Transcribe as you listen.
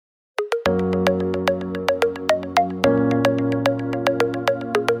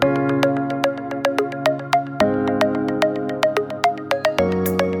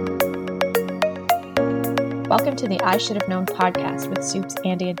to the I Should Have Known podcast with Soups,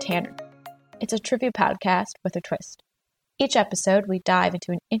 Andy, and Tanner. It's a trivia podcast with a twist. Each episode, we dive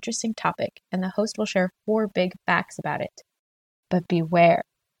into an interesting topic, and the host will share 4 big facts about it. But beware,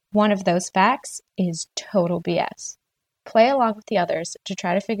 one of those facts is total BS. Play along with the others to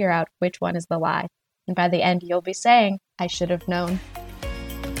try to figure out which one is the lie. And by the end, you'll be saying, I should have known.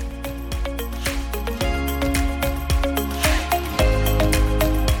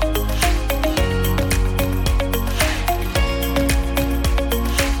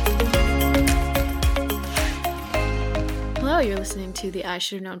 You're listening to the I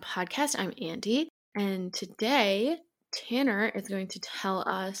Should Have Known podcast. I'm Andy, and today Tanner is going to tell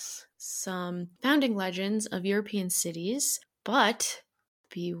us some founding legends of European cities, but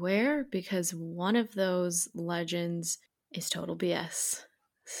beware because one of those legends is total BS.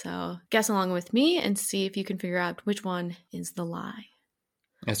 So guess along with me and see if you can figure out which one is the lie.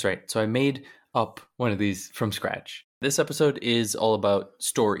 That's right. So I made up one of these from scratch. This episode is all about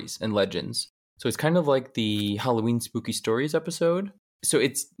stories and legends. So it's kind of like the Halloween Spooky Stories episode. So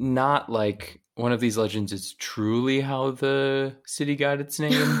it's not like one of these legends is truly how the city got its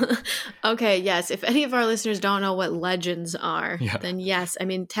name. Okay, yes. If any of our listeners don't know what legends are, then yes. I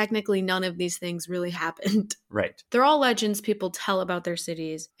mean, technically none of these things really happened. Right. They're all legends people tell about their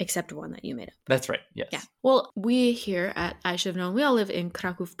cities, except one that you made up. That's right, yes. Yeah. Well, we here at I Should Have Known, we all live in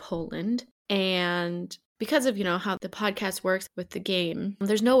Kraków, Poland. And because of, how the podcast works with the game,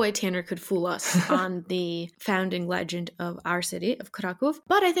 there's no way Tanner could fool us on the founding legend of our city, of Kraków.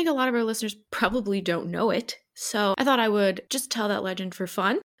 But I think a lot of our listeners probably don't know it. So I thought I would just tell that legend for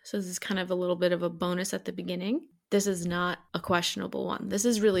fun. So this is kind of a little bit of a bonus at the beginning. This is not a questionable one. This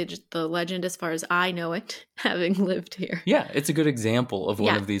is really just the legend as far as I know it, having lived here. Yeah, it's a good example of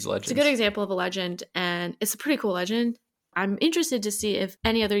one of these legends. It's a good example of a legend, and it's a pretty cool legend. I'm interested to see if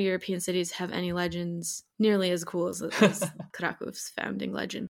any other European cities have any legends nearly as cool as Krakow's founding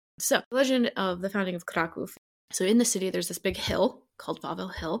legend. So, the legend of the founding of Kraków. So, in the city, there's this big hill called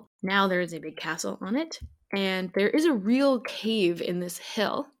Wawel Hill. Now there is a big castle on it. And there is a real cave in this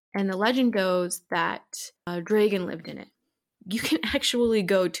hill. And the legend goes that a dragon lived in it. You can actually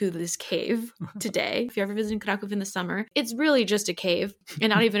go to this cave today. If you're ever visiting Kraków in the summer, it's really just a cave and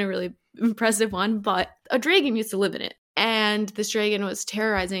not even a really impressive one, but a dragon used to live in it. And this dragon was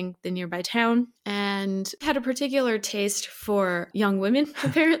terrorizing the nearby town and had a particular taste for young women,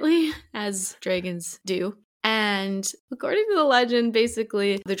 apparently, as dragons do. And according to the legend,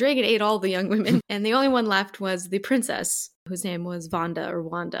 basically, the dragon ate all the young women, and the only one left was the princess, whose name was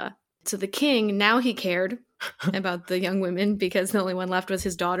Wanda. So the king, now he cared about the young women because the only one left was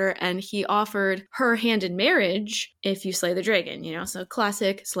his daughter, and he offered her hand in marriage if you slay the dragon, so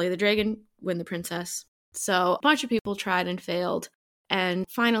classic, slay the dragon, win the princess. So a bunch of people tried and failed. And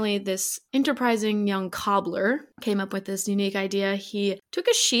finally, this enterprising young cobbler came up with this unique idea. He took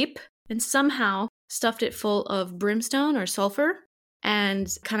a sheep and somehow stuffed it full of brimstone or sulfur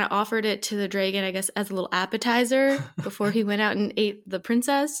and kind of offered it to the dragon, I guess, as a little appetizer before he went out and ate the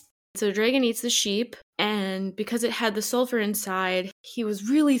princess. So the dragon eats the sheep, and because it had the sulfur inside, he was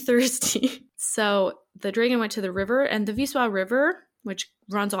really thirsty. So the dragon went to the river, and the Wisła River, which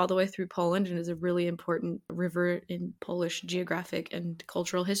runs all the way through Poland and is a really important river in Polish geographic and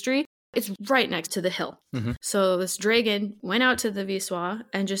cultural history. It's right next to the hill. Mm-hmm. So this dragon went out to the Wisła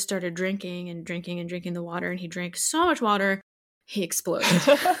and just started drinking the water. And he drank so much water, he exploded.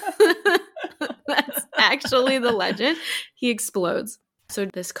 That's actually the legend. He explodes. So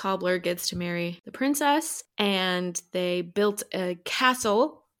this cobbler gets to marry the princess, and they built a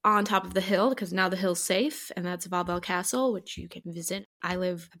castle on top of the hill, because now the hill's safe, and that's Wawel Castle, which you can visit. I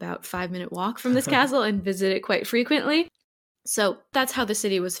live about 5-minute walk from this castle and visit it quite frequently. So that's how the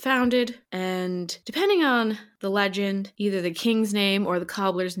city was founded, and depending on the legend, either the king's name or the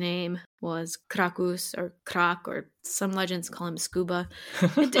cobbler's name was Krakus or Krak, or some legends call him Scuba.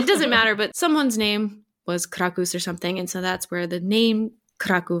 It doesn't matter, but someone's name was Krakus or something, and so that's where the name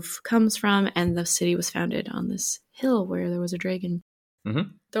Kraków comes from, and the city was founded on this hill where there was a dragon.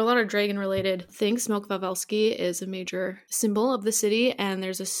 Mm-hmm. There are a lot of dragon-related things. Smok Wawelski is a major symbol of the city, and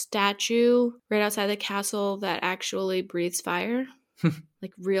there's a statue right outside the castle that actually breathes fire.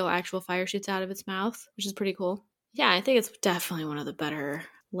 Like real actual fire shoots out of its mouth, which is pretty cool. Yeah, I think it's definitely one of the better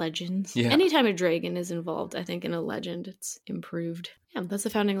legends. Yeah. Anytime a dragon is involved, I think in a legend, it's improved. Yeah, that's the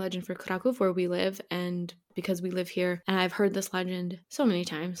founding legend for Kraków, where we live, and because we live here, and I've heard this legend so many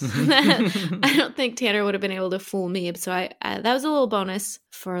times that I don't think Tanner would have been able to fool me. So I that was a little bonus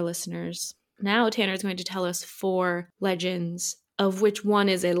for our listeners. Now Tanner is going to tell us 4 legends, of which one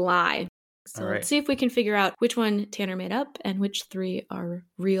is a lie. So let's see if we can figure out which one Tanner made up and which 3 are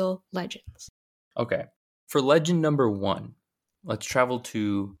real legends. Okay. For legend number 1, let's travel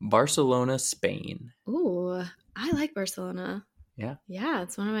to Barcelona, Spain. Ooh, I like Barcelona. Yeah. Yeah,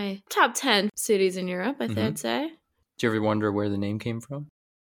 it's one of my top 10 cities in Europe, I'd say. Do you ever wonder where the name came from?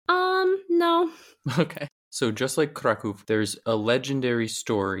 No. Okay. So just like Krakow, there's a legendary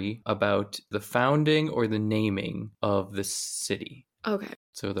story about the founding or the naming of the city. Okay.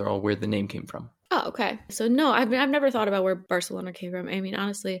 So they're all where the name came from. Oh, okay. So no, I've never thought about where Barcelona came from. I mean,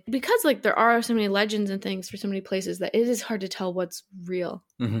 honestly, because like there are so many legends and things for so many places that it is hard to tell what's real.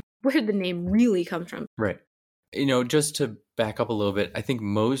 Where did the name really come from? Right. You know, just to back up a little bit, I think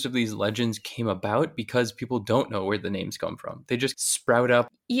most of these legends came about because people don't know where the names come from. They just sprout up.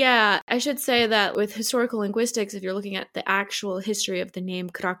 Yeah, I should say that with historical linguistics, if you're looking at the actual history of the name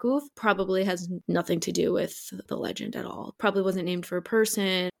Kraków, probably has nothing to do with the legend at all. Probably wasn't named for a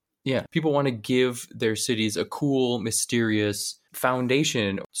person. Yeah, people want to give their cities a cool, mysterious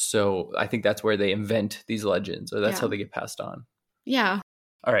foundation. So I think that's where they invent these legends, or that's how they get passed on. Yeah.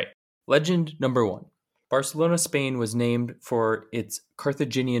 All right. Legend number 1. Barcelona, Spain was named for its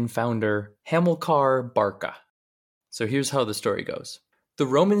Carthaginian founder, Hamilcar Barca. So here's how the story goes. The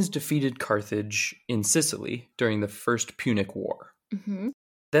Romans defeated Carthage in Sicily during the First Punic War.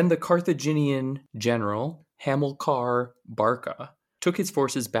 Then the Carthaginian general, Hamilcar Barca, took his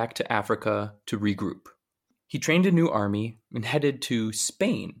forces back to Africa to regroup. He trained a new army and headed to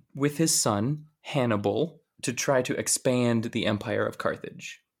Spain with his son, Hannibal, to try to expand the empire of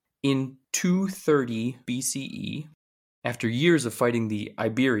Carthage. In 230 BCE, after years of fighting the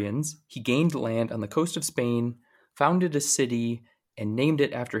Iberians, he gained land on the coast of Spain, founded a city, and named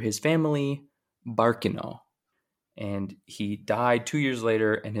it after his family, Barcino. And he died 2 years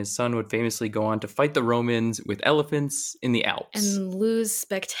later, and his son would famously go on to fight the Romans with elephants in the Alps. And lose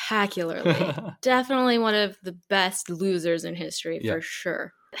spectacularly. Definitely one of the best losers in history, for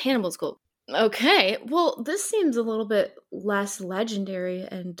sure. Hannibal's cool. Okay, well, this seems a little bit less legendary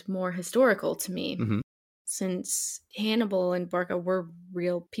and more historical to me, since Hannibal and Barca were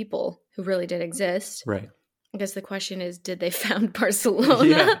real people who really did exist. Right. I guess the question is, did they found Barcelona?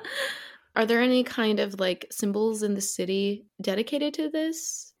 Yeah. Are there any kind of like symbols in the city dedicated to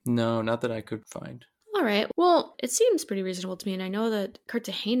this? No, not that I could find. All right. Well, it seems pretty reasonable to me. And I know that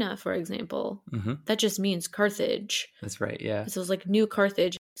Cartagena, for example, that just means Carthage. That's right, yeah. So it's like New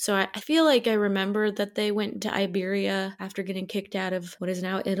Carthage. So I feel like I remember that they went to Iberia after getting kicked out of what is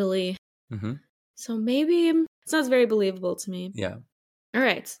now Italy. So maybe it sounds very believable to me. Yeah. All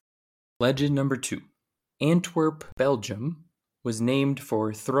right. Legend number 2. Antwerp, Belgium was named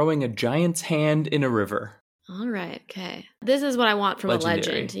for throwing a giant's hand in a river. All right. Okay. This is what I want from Legendary.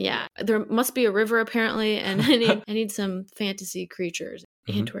 a legend. Yeah. There must be a river apparently, and I need some fantasy creatures.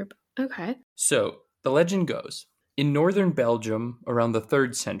 Antwerp. Okay. So the legend goes, in northern Belgium around the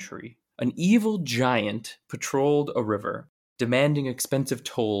 3rd century, an evil giant patrolled a river, demanding expensive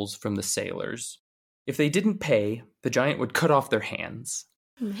tolls from the sailors. If they didn't pay, the giant would cut off their hands.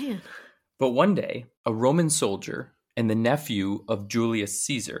 Oh, man. But one day, a Roman soldier and the nephew of Julius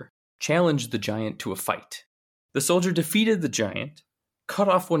Caesar challenged the giant to a fight. The soldier defeated the giant, cut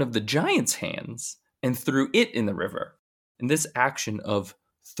off one of the giant's hands, and threw it in the river. And this action of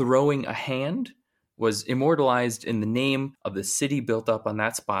throwing a hand was immortalized in the name of the city built up on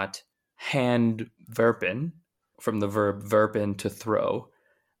that spot, Handwerpen, from the verb werpen, to throw,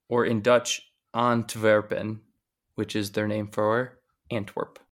 or in Dutch, Antwerpen, which is their name for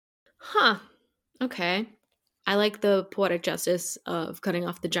Antwerp. Huh. Okay. I like the poetic justice of cutting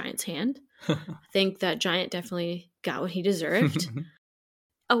off the giant's hand. I think that giant definitely got what he deserved.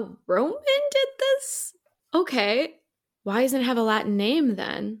 A Roman did this? Okay. Why doesn't it have a Latin name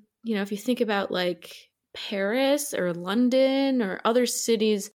then? You know, if you think about like Paris or London or other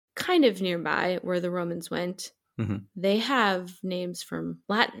cities kind of nearby where the Romans went, they have names from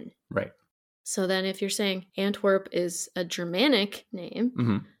Latin. Right. So then if you're saying Antwerp is a Germanic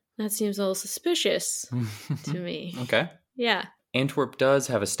name, that seems a little suspicious to me. Okay. Yeah. Antwerp does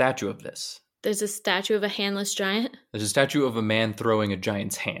have a statue of this. There's a statue of a handless giant? There's a statue of a man throwing a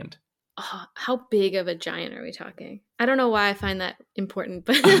giant's hand. Oh, how big of a giant are we talking? I don't know why I find that important,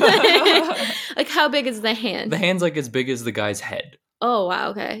 but like how big is the hand? The hand's like as big as the guy's head. Oh,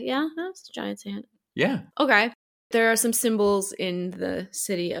 wow. Okay. Yeah, that's a giant's hand. Yeah. Okay. There are some symbols in the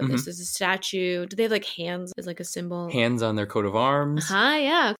city of this. There's a statue. Do they have like hands as like a symbol? Hands on their coat of arms.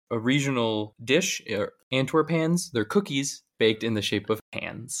 Yeah. A regional dish, Antwerp hands. They're cookies baked in the shape of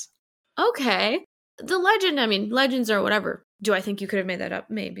hands. Okay. The legend, I mean, legends or whatever. Do I think you could have made that up?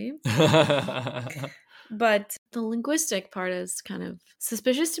 Maybe. But the linguistic part is kind of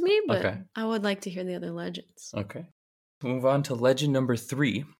suspicious to me, but I would like to hear the other legends. Okay. Move on to legend number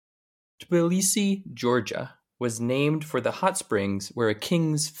 3. Tbilisi, Georgia, was named for the hot springs where a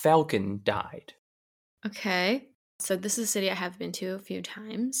king's falcon died. Okay. So this is a city I have been to a few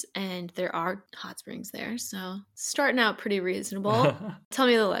times, and there are hot springs there. So starting out pretty reasonable. Tell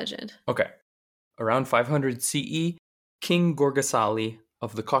me the legend. Okay. Around 500 CE, King Gorgasali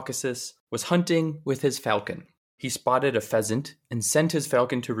of the Caucasus was hunting with his falcon. He spotted a pheasant and sent his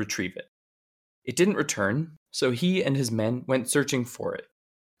falcon to retrieve it. It didn't return, so he and his men went searching for it.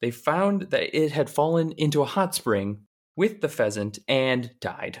 They found that it had fallen into a hot spring with the pheasant and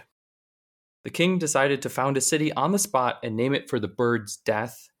died. The king decided to found a city on the spot and name it for the bird's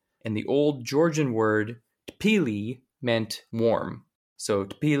death, and the old Georgian word Tpili meant warm. So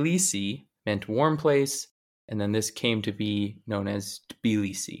Tbilisi meant warm place, and then this came to be known as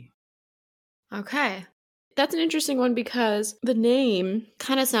Tbilisi. Okay. That's an interesting one because the name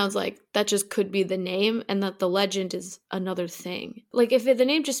kind of sounds like that just could be the name and that the legend is another thing. Like if the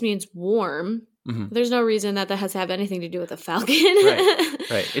name just means warm, there's no reason that has to have anything to do with a falcon.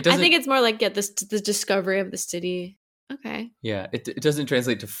 Right. It doesn't, I think it's more like the discovery of the city. Okay. Yeah, it doesn't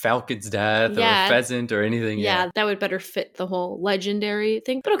translate to falcon's death or pheasant or anything. Yeah, that would better fit the whole legendary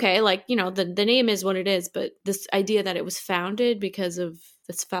thing. But okay, like, you know, the name is what it is, but this idea that it was founded because of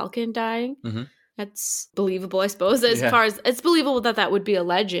this falcon dying, that's believable, I suppose. As far as it's believable that would be a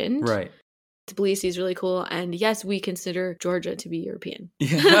legend. Right. Tbilisi is really cool. And yes, we consider Georgia to be European.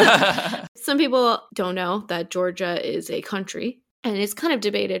 Yeah. Some people don't know that Georgia is a country. And it's kind of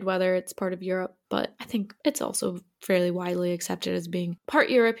debated whether it's part of Europe, but I think it's also fairly widely accepted as being part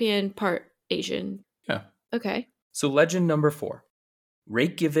European, part Asian. Yeah. Okay. So legend number 4.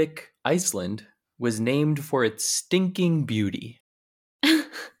 Reykjavik, Iceland, was named for its stinking beauty. All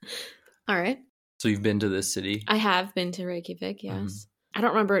right. So you've been to this city? I have been to Reykjavik, yes. I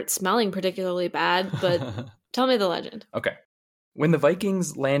don't remember it smelling particularly bad, but tell me the legend. Okay. When the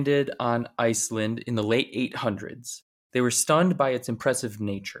Vikings landed on Iceland in the late 800s, they were stunned by its impressive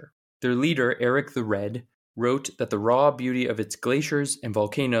nature. Their leader, Eric the Red, wrote that the raw beauty of its glaciers and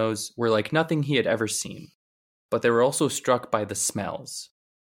volcanoes were like nothing he had ever seen. But they were also struck by the smells.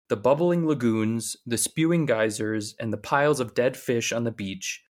 The bubbling lagoons, the spewing geysers, and the piles of dead fish on the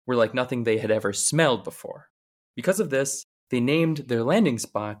beach were like nothing they had ever smelled before. Because of this, they named their landing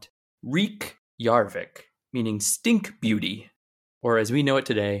spot Reykjavik, meaning stink beauty, or as we know it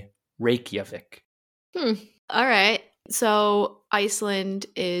today, Reykjavik. All right. So Iceland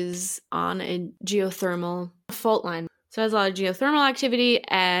is on a geothermal fault line. So it has a lot of geothermal activity,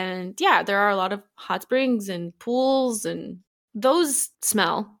 and yeah, there are a lot of hot springs and pools, and those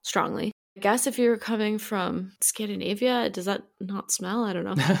smell strongly. I guess if you're coming from Scandinavia, does that not smell? I don't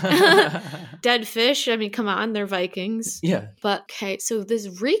know. Dead fish, I mean, come on, they're Vikings. Yeah. But okay, so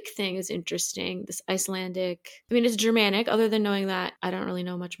this Reek thing is interesting, this Icelandic. I mean, it's Germanic. Other than knowing that, I don't really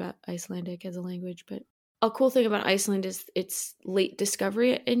know much about Icelandic as a language, but a cool thing about Iceland is its late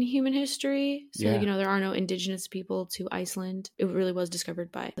discovery in human history. So, you know, there are no indigenous people to Iceland. It really was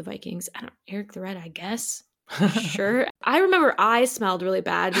discovered by the Vikings. Eric the Red, I guess. Sure. I remember I smelled really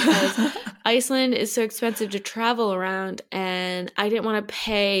bad because Iceland is so expensive to travel around, and I didn't want to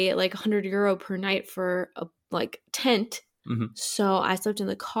pay like €100 per night for a tent. So I slept in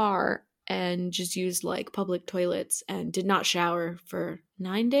the car and just used like public toilets and did not shower for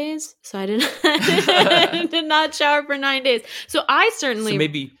 9 days. So I did not shower for 9 days. So I certainly... So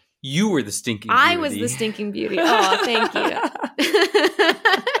maybe you were the stinking beauty. I was the stinking beauty. Oh, thank you.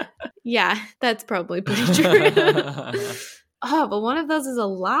 Yeah, that's probably pretty true. Oh, but one of those is a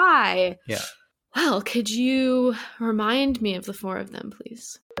lie. Yeah. Well, could you remind me of the 4 of them,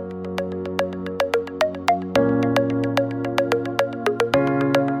 please?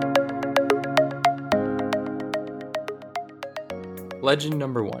 Legend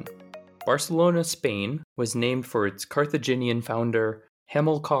number 1. Barcelona, Spain was named for its Carthaginian founder,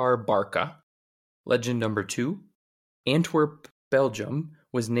 Hamilcar Barca. Legend number 2. Antwerp, Belgium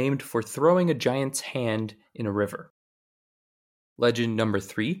was named for throwing a giant's hand in a river. Legend number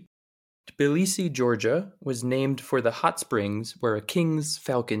 3. Tbilisi, Georgia was named for the hot springs where a king's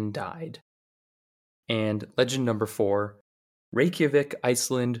falcon died. And legend number 4. Reykjavik,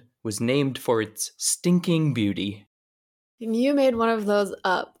 Iceland was named for its stinking beauty. And you made one of those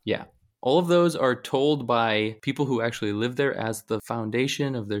up. Yeah. All of those are told by people who actually live there as the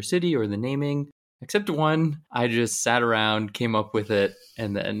foundation of their city or the naming. Except one, I just sat around, came up with it,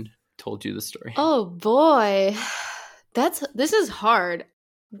 and then told you the story. Oh boy. This is hard.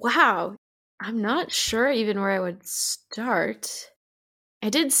 Wow. I'm not sure even where I would start. I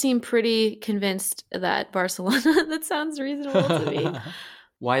did seem pretty convinced that Barcelona, that sounds reasonable to me.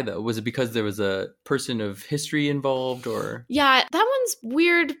 Why though? Was it because there was a person of history involved or? Yeah, that one's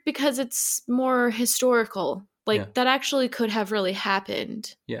weird because it's more historical. Like, Yeah. that actually could have really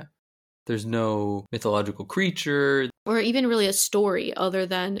happened. Yeah. There's no mythological creature. Or even really a story other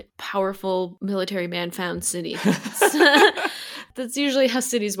than powerful military man found city. That's usually how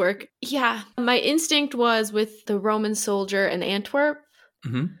cities work. Yeah. My instinct was with the Roman soldier in Antwerp.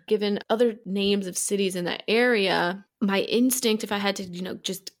 Mm-hmm. Given other names of cities in that area, my instinct, if I had to,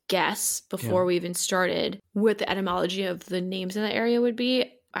 just guess before we even started what the etymology of the names in the area would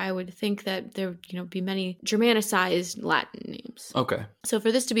be, I would think that there would, be many Germanicized Latin names. Okay. So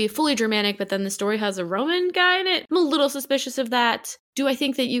for this to be fully Germanic, but then the story has a Roman guy in it, I'm a little suspicious of that. Do I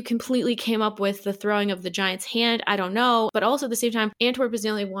think that you completely came up with the throwing of the giant's hand? I don't know. But also at the same time, Antwerp is the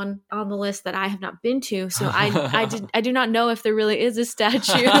only one on the list that I have not been to. So I do not know if there really is a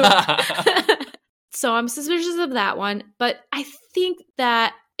statue. So I'm suspicious of that one. But I think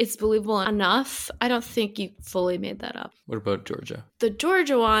that it's believable enough. I don't think you fully made that up. What about Georgia? The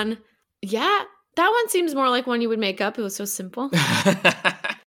Georgia one, yeah, that one seems more like one you would make up. It was so simple.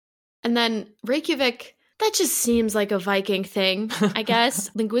 And then Reykjavik, that just seems like a Viking thing, I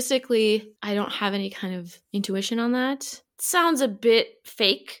guess. Linguistically, I don't have any kind of intuition on that. It sounds a bit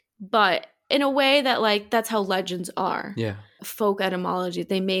fake, but in a way that, like, that's how legends are. Yeah. Folk etymology,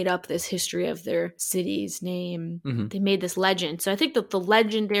 they made up this history of their city's name. Mm-hmm. They made this legend. So I think that the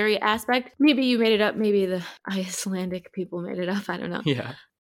legendary aspect, maybe you made it up, maybe the Icelandic people made it up. I don't know. Yeah.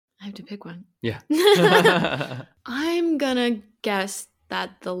 I have to pick one. Yeah. I'm gonna guess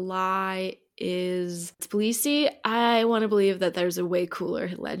that the lie is Tbilisi. I want to believe that there's a way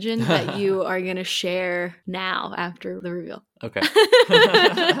cooler legend that you are gonna share now after the reveal. Okay.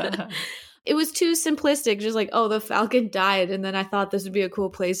 It was too simplistic, just like, oh, the falcon died, and then I thought this would be a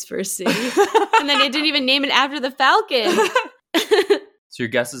cool place for a city. And then it didn't even name it after the falcon. So your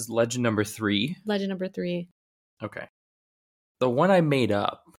guess is legend number 3? Legend number 3. Okay. The one I made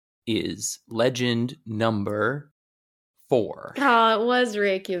up is legend number 4. Oh, it was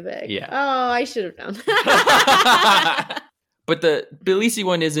Reykjavik. Yeah. Oh, I should have known. But the Tbilisi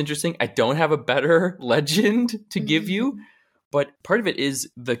one is interesting. I don't have a better legend to give you. But part of it is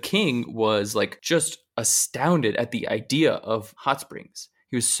the king was like just astounded at the idea of hot springs.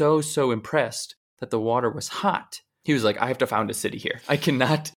 He was so impressed that the water was hot. He was like, I have to found a city here. I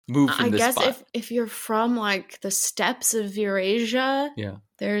cannot move from this spot. I guess if you're from like the steppes of Eurasia,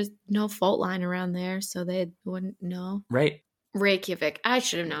 there's no fault line around there, so they wouldn't know. Right. Reykjavik. I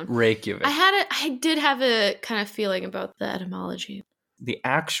should have known. Reykjavik. I did have a kind of feeling about the etymology. The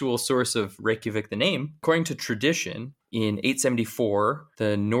actual source of Reykjavik, the name, according to tradition, in 874,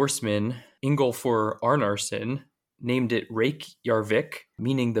 the Norseman Ingolfur Arnarson named it Reykjarvik,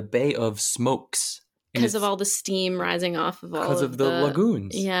 meaning the Bay of Smokes. Because of all the steam rising off of all because of the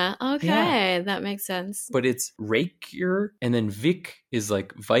lagoons. Yeah, okay, yeah. That makes sense. But it's Reykjir, and then Vik is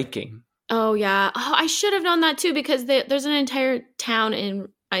like Viking. Oh, yeah. Oh, I should have known that too, because there's an entire town in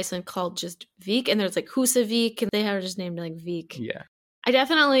Iceland called just Vik, and there's like Húsavík, and they have just named like Vik. Yeah. I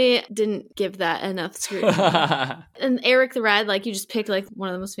definitely didn't give that enough scrutiny. And Eric the Red, like, you just picked like one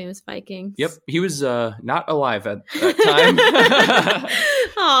of the most famous Vikings. Yep, he was not alive at that time.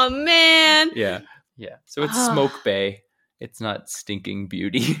 Oh man. Yeah. So it's Smoke Bay. It's not Stinking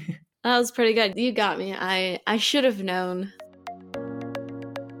Beauty. That was pretty good. You got me. I should have known.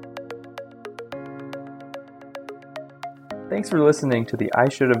 Thanks for listening to the I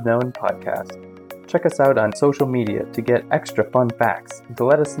Should Have Known podcast. Check us out on social media to get extra fun facts and to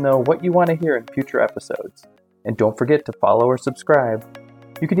let us know what you want to hear in future episodes. And don't forget to follow or subscribe.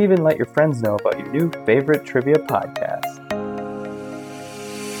 You can even let your friends know about your new favorite trivia podcast.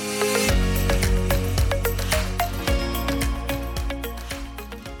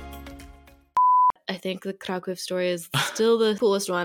 I think the Krakow story is still the coolest one.